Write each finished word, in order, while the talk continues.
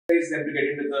encourage them to get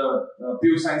into the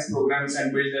pure science programs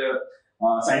and build the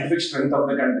scientific strength of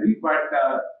the country. But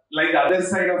like the other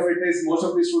side of it is most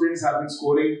of the students have been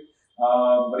scoring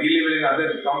really well in other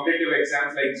competitive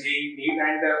exams like JEE, NEET,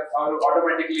 and are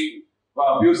automatically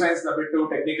pure science biಟ್ಟು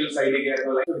technical side ಗೆ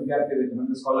ಅಥವಾ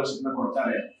ವಿದ್ಯಾರ್ಥಿಗಳಿಗೆ scholarship ನ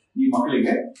ಕೊಡ್ತಾರೆ ಈ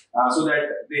ಮಕ್ಕಳಿಗೆ so that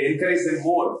they encourage them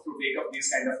more to take up these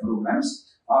kind of programs.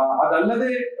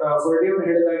 ಅದಲ್ಲದೆ ಫರ್ಡಿ ಅವರು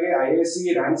ಹೇಳಿದಾಗೆ IISc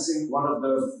ranks as one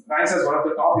of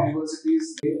the top universities.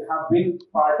 They have been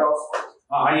part of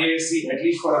IISc at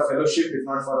least for a fellowship, if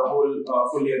not for a whole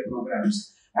full year programs.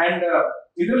 And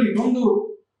ಇದರಲ್ಲಿ ಇನ್ನೊಂದು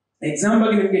exam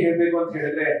ಬಗ್ಗೆ ನಿಮಗೆ ಹೇಳಬೇಕು ಅಂತ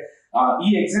ಹೇಳಿದ್ರೆ ಈ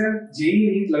ಎಕ್ಸಾಮ್ JEE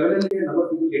NEET ಲೆವೆಲ್ ಅಲ್ಲಿ number of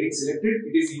people getting selected,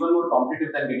 it is even more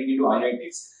competitive than getting into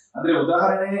IITs. ಅಂದ್ರೆ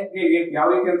ಉದಾಹರಣೆಗೆ ಯಾವ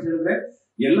ರೀತಿ ಅಂತ ಹೇಳಿದ್ರೆ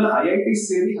ಎಲ್ಲ IITs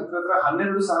ಸೇರಿ ಹತ್ರ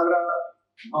 12,000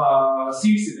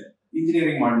 ಸೀಟ್ಸ್ ಇದೆ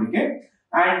ಇಂಜಿನಿಯರಿಂಗ್ ಮಾಡ್ಲಿಕ್ಕೆ.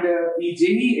 ಅಂಡ್ ಈ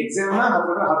JEE ಎಕ್ಸಾಮ್ ನ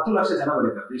ಹತ್ರ 10 ಲಕ್ಷ ಜನ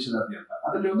ಬರೀತಾರೆ ದೇಶದಾದ್ಯಂತ.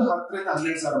 ಅದರಲ್ಲಿ ಒಂದು 10 ರಿಂದ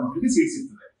 12,000 ಮಕ್ಕಳಿಗೆ ಸೀಟ್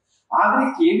ಸಿಗ್ತದೆ. ಆದ್ರೆ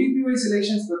KVPY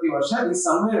ಸೆಲೆಕ್ಷನ್ಸ್ ಪ್ರತಿ ವರ್ಷ is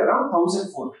somewhere around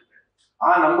 1,400.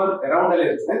 ಆ ನಂಬರ್ ಅರೌಂಡ್ ಅಲ್ಲಿ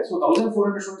ಇರುತ್ತೆ. ಸೊ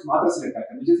 1,400 ಸ್ಟೂಡೆಂಟ್ಸ್ ಮಾತ್ರ ಸೆಲೆಕ್ಟ್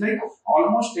ಆಗ್ತಾರೆ, which is like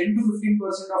almost 10 to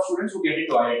 15% of students who get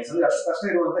into IITs. ಅಂದ್ರೆ ಅಷ್ಟು ಕಷ್ಟ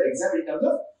ಇರುವಂತ exam in terms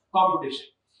of competition.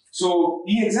 So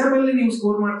ಈ ಎಕ್ಸಾಮ್ ಅಲ್ಲಿ ನೀವು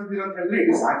ಸ್ಕೋರ್ ಮಾಡ್ತಿದ್ದೀರಾ ಅಂತ ಹೇಳಿದ್ರೆ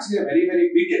it is actually a very very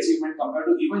big achievement compared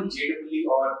to even JEE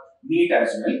R NEET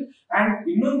as well. And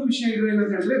ಇನ್ನೊಂದು ವಿಷಯ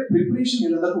ಏನಂತ ಹೇಳಿದ್ರೆ ಪ್ರಿಪರೇಷನ್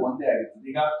ಎಲ್ಲದಕ್ಕೂ ಒಂದೇ ಆಗಿರ್ತದೆ.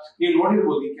 ಈಗ ನೀವು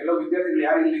ನೋಡಿರ್ಬೋದು ಕೆಲವು ವಿದ್ಯಾರ್ಥಿಗಳು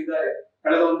ಯಾರು ಇಲ್ಲಿದ್ದಾರೆ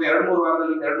ಕಳೆದ ಒಂದು 2-3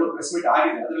 ವಾರದಲ್ಲಿ 2-3 ಪ್ರೆಸ್ ಮೀಟ್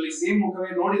ಆಗಿದೆ, ಅದರಲ್ಲಿ ಸೇಮ್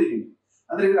ಮುಖವೇ ನೋಡಿದೀನಿ.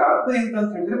 ಅಂದ್ರೆ ಇದರ ಅರ್ಥ ಎಂತ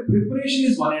ಅಂತ ಹೇಳಿದ್ರೆ preparation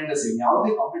is one and the same.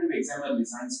 ಯಾವುದೇ ಕಾಂಪಿಟೇಟಿವ್ ಎಕ್ಸಾಮ್ ಅಲ್ಲಿ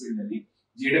ಸೈನ್ಸ್ ಫೀಲ್ಡ್ ಅಲ್ಲಿ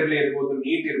JEE ಇರ್ಬೋದು,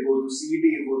 NEET ಇರ್ಬೋದು, CET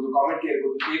ಇರ್ಬೋದು, ಕಾಮೆಟ್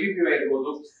ಇರ್ಬೋದು, KVPY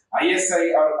ಇರ್ಬೋದು, ISI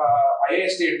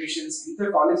IIST ಅಡ್ಮಿಷನ್ಸ್, ಇಂಥ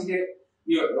ಕಾಲೇಜಿಗೆ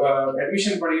ನೀವು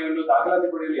ಅಡ್ಮಿಷನ್ ಪಡೆಯಲು ದಾಖಲಾತಿ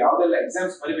ಪಡೆಯಲು ಯಾವ್ದೆಲ್ಲ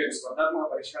ಎಕ್ಸಾಮ್ಸ್ ಬರೀಬೇಕು, ಸ್ಪರ್ಧಾತ್ಮಕ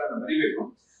ಪರೀಕ್ಷೆಗಳನ್ನ ಬರೀಬೇಕು,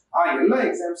 ಆ ಎಲ್ಲ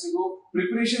ಎಕ್ಸಾಮ್ಸ್ಗೂ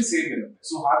ಪ್ರಿಪರೇಷನ್ ಸೇಮ್ ಇರುತ್ತೆ.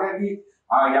 ಸೊ ಹಾಗಾಗಿ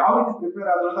ಯಾವ ರೀತಿ ಪ್ರಿಪೇರ್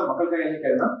ಆದ್ರು ಅಂತ ಮಕ್ಕಳ ಕೈಯಲ್ಲಿ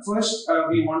ಕೇಳೋಣ. First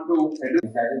we want to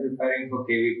started preparing for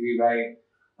KVPY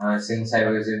since I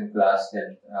was in class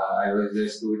 10th. I was a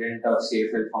student of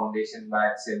CFAL Foundation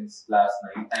back since class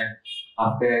 9th, and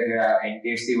after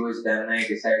NTSC was done, I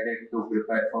decided to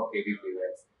prepare for KVPY.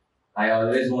 I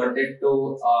always wanted to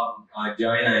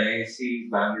join IISc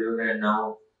Bangalore, and now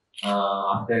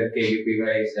after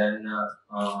KVPY is done,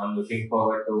 I'm looking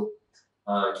forward to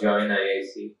join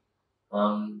IISc.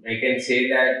 I can say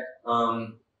that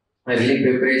early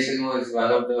preparation was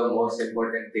one of the most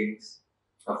important things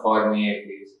for me, at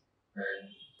least. And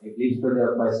at least for the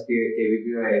first year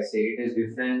KVPY, I say it is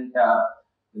different.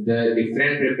 The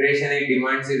different preparation it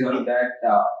demands is on that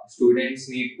students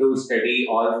need to study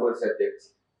all 4 subjects,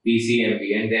 PCMB,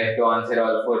 and they have to answer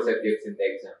all 4 subjects in the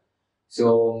exam. So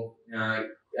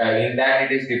in that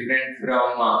it is different from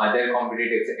other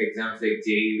competitive exams like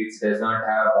JEE, which does not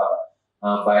have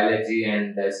biology,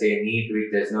 and say NEET,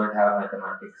 which does not have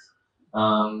mathematics.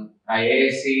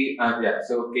 IISc,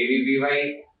 so KVPY,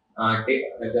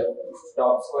 the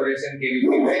top scorers in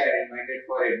KVPY are invited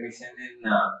for admission in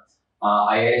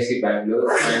IISc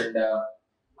Bangalore and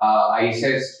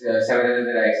ISS, several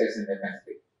other ISS in the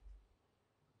country.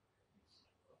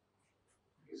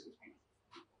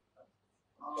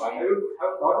 I would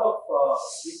have thought of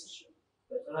which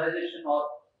specialization or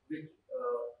which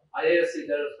IISc.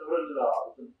 There are several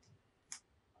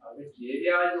which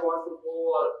area you want to go,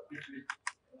 or which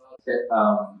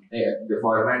the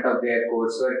format of their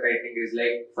coursework, I think, is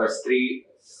like first 3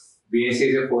 BSc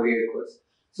is a 4-year course.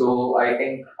 So I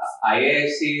think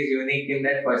IISc is unique in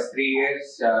that first 3 years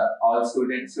all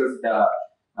students should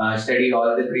study all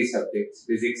the 3 subjects: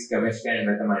 physics, chemistry, and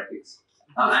mathematics,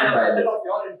 and biology. of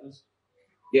your interest?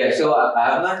 Yeah, so I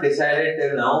have not decided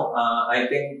till now. I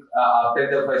think after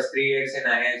the first 3 years in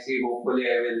IISc, hopefully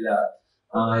I will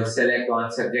select one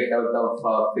subject out of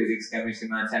physics, chemistry,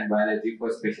 maths, and biology for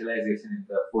specialization in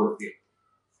the 4th year.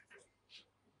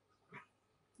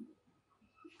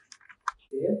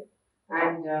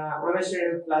 And I'm a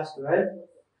student of class 12.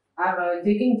 I'm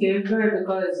taking KVPY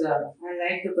because I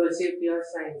like to pursue pure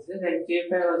sciences, and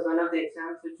KVPY was one of the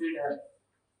exams which would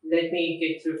let me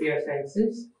get through pure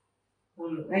sciences.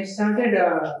 I started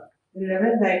in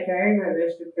 11th. I tried my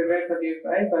best to prepare for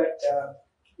KVPY, but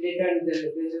later the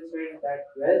results weren't that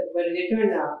well. But later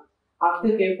after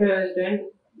KVPY was done,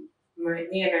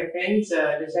 me and my friends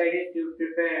decided to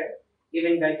prepare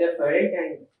even better for it,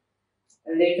 and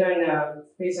later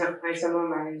I somehow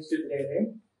managed to clear it.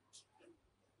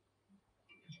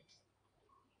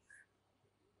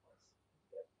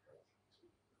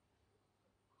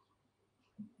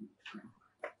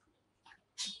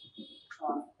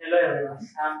 Hello everyone,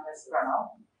 I'm S. Pranav.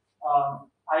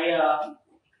 I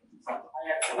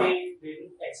actually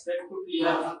didn't expect to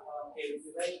clear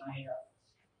KVPY. My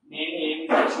main aim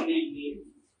is actually NEET.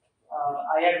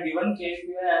 I had given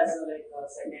KVPY as like a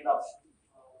second option.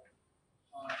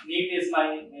 NEET is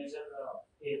my major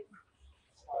aim.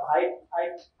 I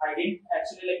didn't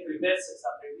actually like prepare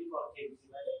separately for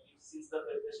KVPY. Like, since the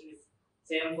preparation is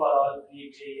same for all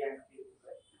NEET, JEE and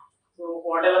KVPY. So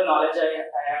whatever knowledge I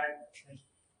had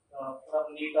from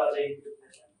NEET or JEE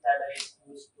preparation, that I used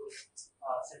to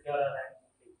secure a rank.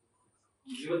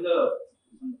 Given the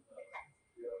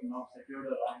you have now secured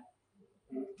a rank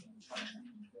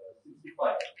 65,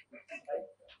 right?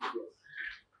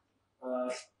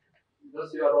 Yes. Because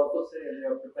you are also saying you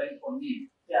are preparing for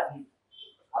NEET. Yeah.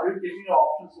 Are you keeping your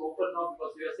options open now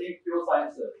because you are saying pure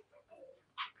sciences?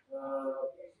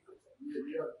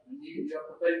 You are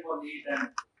preparing for NEET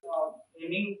and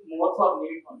Aiming more for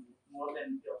NEET only, more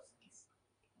than pure science.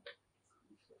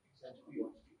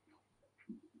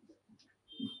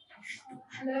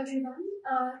 Hello everyone,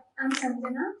 I'm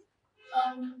Sanjana.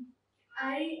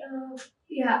 I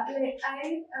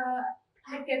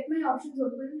had kept my options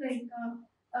open. Right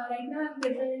now, I'm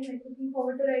preparing, looking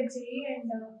forward to write JEE and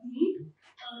NEET.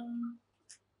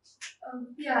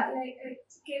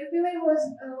 KVPY was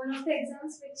one of the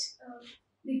exams which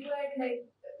required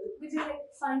which is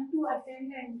fun to attend,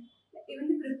 and even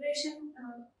the preparation,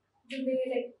 the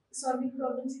way solving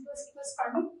problems, it was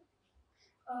fun.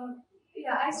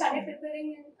 I started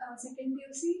preparing in second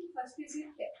PUC. First PUC,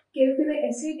 KVPY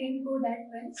essay didn't go that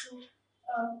well, so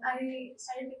I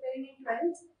started preparing in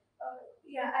 12th.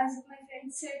 As my friend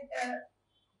said,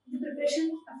 the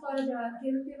preparation for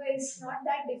KVPY is not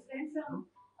that different from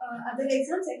other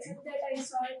exams, except that I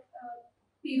saw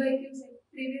PYQs, like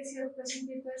previous year question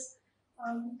papers, I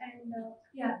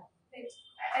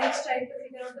just tried to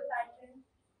figure out the pattern.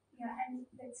 And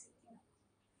that's it.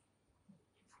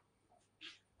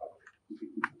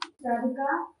 Radhika.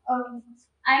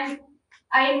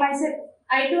 I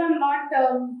too am not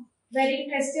very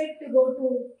interested to go to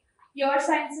pure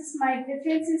sciences. My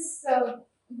preference is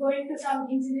going to some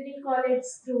engineering college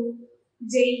through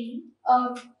JEE.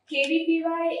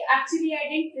 KVPY, actually I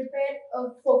didn't prepare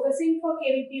focusing for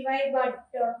KVPY, but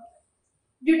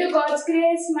due to God's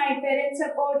grace, my parents'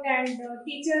 support and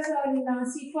teachers on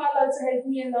CFAL also helped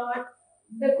me a lot.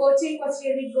 The coaching was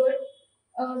really good.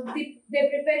 They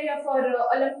prepare you for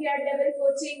Olympiad level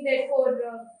coaching, therefore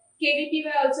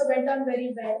KVPY also went on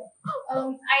very well.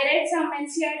 I read some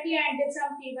NCRT and did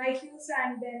some PYQs,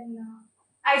 and then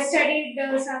I studied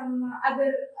some other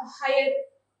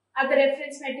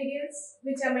reference materials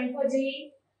which are meant for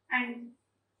JEE, and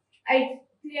I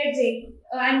cleared JEE.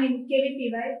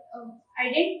 KVPY. I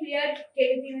didn't clear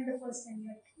KVPY in the first time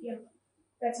yet. Yeah,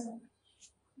 that's all.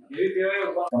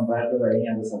 KVPY was compared to any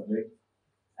other subject.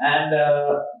 And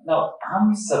now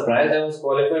I'm surprised I was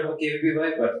qualified for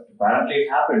KVPY, but apparently it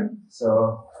happened.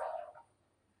 So,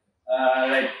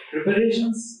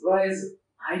 preparations wise,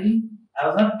 I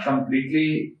was not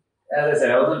completely, as I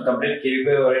said, I wasn't completely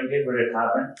KVPY oriented, but it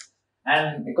happened.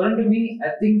 And according to me, I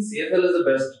think CFL is the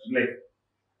best.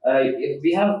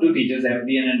 We have two teachers,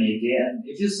 MD and an AK, and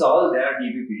if you solve their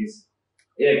DPPs,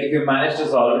 if you manage to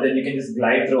solve it, then you can just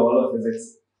glide through all of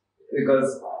physics.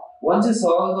 Because once you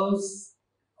solve those,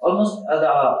 almost the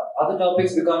other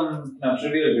topics become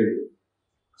trivial to you.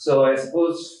 So I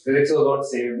suppose physics was what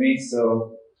saved me.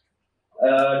 So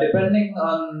depending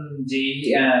on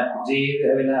JEE, I'll have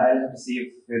to see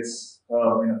if it's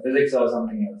physics or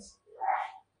something else.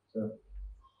 So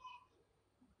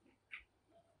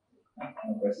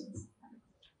no questions.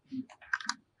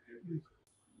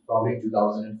 Probably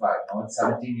 2005. Now it's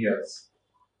 17 years.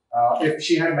 If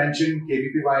she had mentioned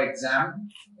KVPY exam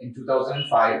in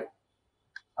 2005,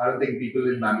 I don't think people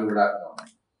in Mangaluru would have known.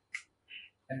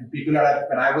 And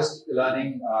when I was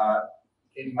learning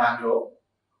in Mangaluru,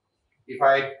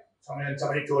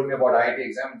 somebody told me about IIT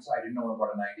exams, I didn't know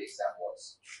what an IIT exam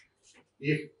was.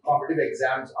 If competitive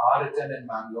exams are written in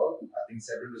Mangaluru, I think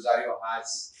Severin Rosario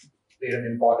has played an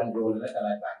important role in it, and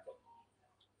I thank him.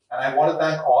 And I want to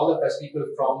thank all the best people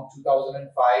from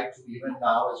 2005 to even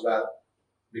now as well,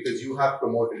 because you have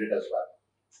promoted it as well.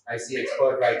 I see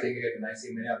expert writing it, and I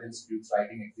see many other institutes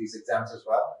writing these exams as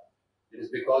well. It is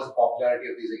because the popularity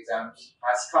of these exams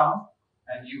has come,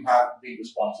 and you have been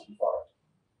responsible for it.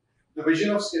 The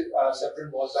vision of Severin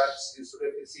was that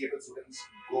CFL students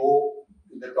go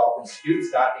to the top institutes.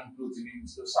 That includes the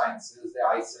Institute of Sciences, the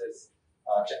ISIS,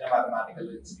 Chennai Mathematical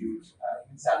Institute,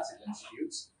 even statistical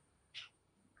institutes.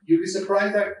 You'll be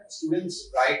surprised that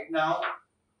students right now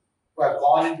who have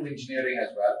gone into engineering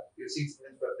as well, you've seen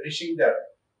students who are finishing their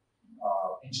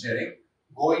engineering,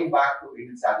 going back to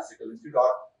Indian Statistical Institute or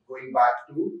going back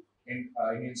to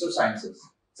Indian Institute of Sciences.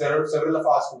 Several of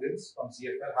our students from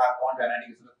CFL have gone to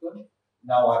NIT,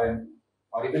 now are in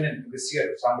or even in this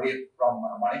year, somebody from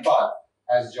Manipal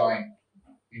has joined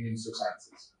in Institute of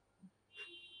Sciences.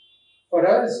 For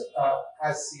us,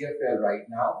 as CFAL right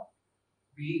now,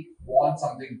 we want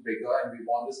something bigger, and we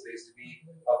want this place to be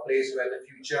a place where the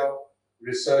future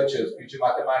researchers, future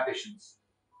mathematicians,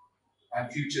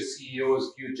 and future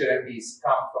CEOs, future MDs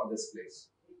come from this place.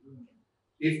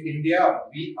 If India,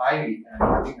 and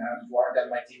I think I want to tell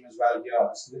my team as well here,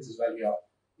 the students as well here,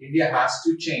 India has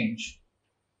to change.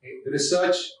 The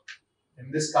research in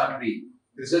this country,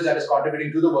 the research that is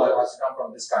contributing to the world has to come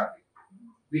from this country.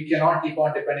 We cannot keep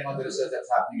on depending on the research that's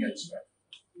happening elsewhere.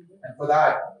 And for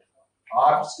that,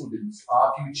 our students,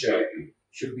 our future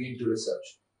should be into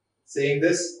research. Saying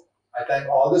this, I thank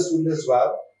all the students as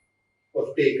well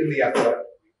for taking the effort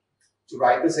to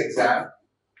write this exam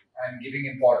and giving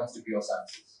importance to pure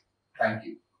sciences. Thank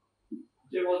you.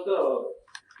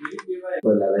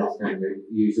 For 11th standard,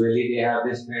 usually they have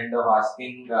this trend of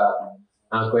asking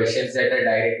questions that are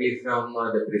directly from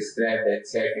the prescribed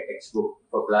NCERT textbook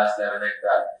for class 11 and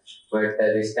 12.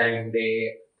 But this time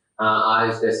they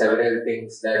asked several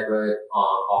things that were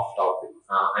off topic,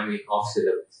 off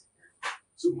syllabus.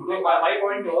 So my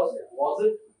point was it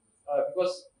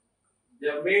because they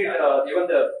have made even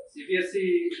the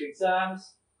CBSE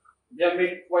exams, they have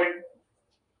made quite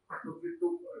to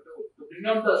bring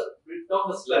down the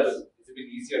syllabus. It's a bit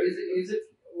easier.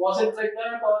 Was it like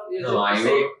that, or is no, it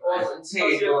I wouldn't say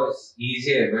it was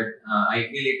easier, but I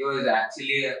feel it was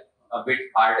actually a bit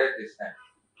harder this time.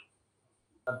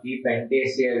 Keep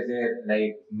NTSC as their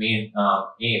main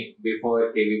aim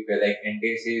before KVPY. Like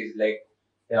NTSC is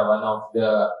one of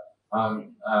the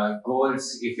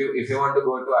goals. If you want to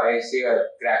go to ISC or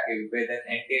crack KVPY, then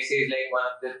NTSC is one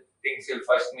of the things you'll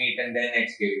first meet, and then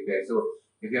next KVPY. So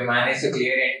if you manage to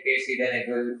clear NTSC, then it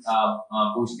will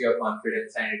boost your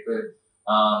confidence, and it will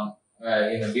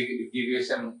give you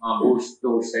some boost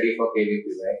to study for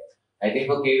KVPY. I think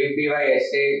for KVPY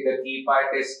essay, the key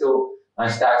part is to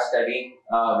start studying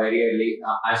very early,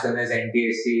 as soon as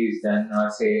NTSC is done, or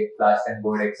say class 10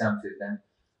 board exams is done.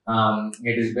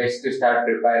 It is best to start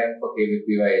preparing for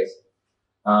KVPY essay.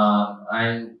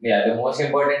 And yeah, the most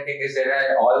important thing is there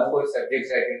are all 4 subjects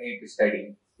that you need to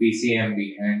study,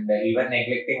 PCMB, and even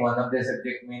neglecting one of the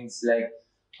subjects means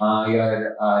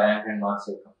your rank and marks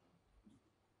will come.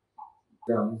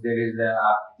 There is the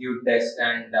aptitude test,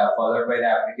 and followed by the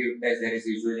aptitude test, there is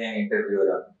usually an interview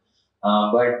round.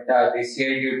 But this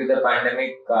year, due to the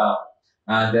pandemic,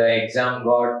 the exam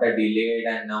got delayed,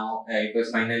 and now it was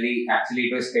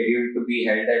scheduled to be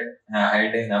held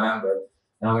in November.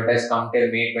 Now it has come till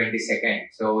May 22nd.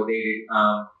 So they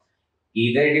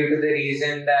either due to the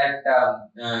reason that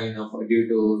due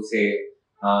to say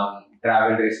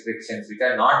travel restrictions, which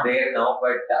are not there now,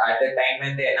 but at the time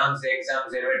when they announced the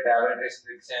exams, there were travel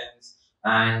restrictions,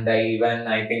 and even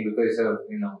I think because of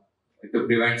to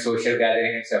prevent social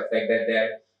gathering and stuff like that, they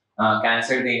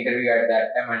cancelled the interview at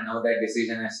that time, and now that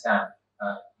decision has stand.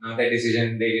 Now that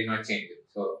decision they did not change it.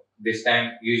 So this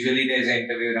time usually there is an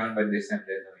interview round, but this time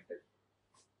there is no interview.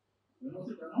 When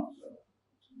was it announced?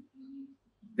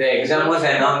 The exam was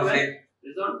announced.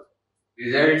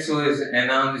 Results was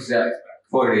announced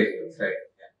 4 days ago, right?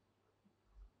 Yeah.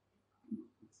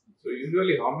 So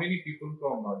usually, how many people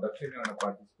from Dakshin Kannada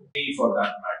participate for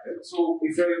that matter? So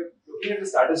if you're looking at the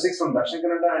statistics from Dakshin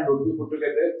Kannada and Udupi put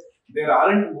together, there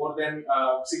aren't more than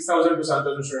 6,000 to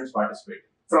 7,000 students participating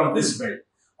from this belt.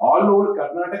 All over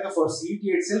Karnataka for CET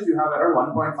itself, you have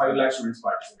around 1.5 lakh students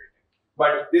participating.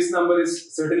 But this number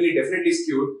is certainly definitely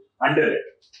skewed under it.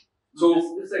 So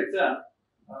this exam,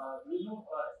 do you know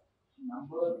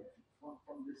number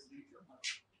from this region?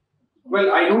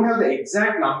 Well, I don't have the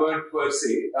exact number per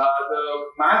se. The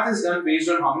math is done based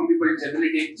on how many people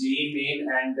generally take JEE Main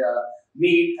and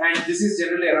NEET, and this is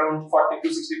generally around 40 to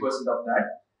 60% of that.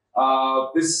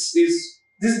 This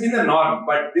has been the norm,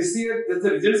 but this year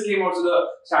the results came out, so the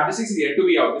statistics is yet to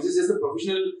be out. This is just the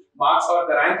professional marks or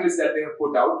the rank list that they have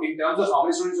put out in terms of how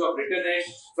many students who have written it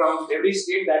from every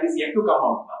state. That is yet to come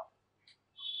out now.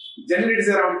 Generally, it is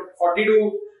around 40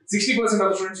 to 60% of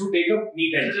the students who take up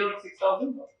NEET and around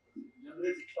 6,000.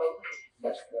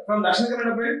 From Dakshin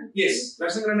Kannada belt, yes.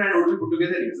 Dakshin Kannada and Udupi put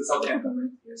together, yes. The South Kannada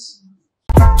belt, yes.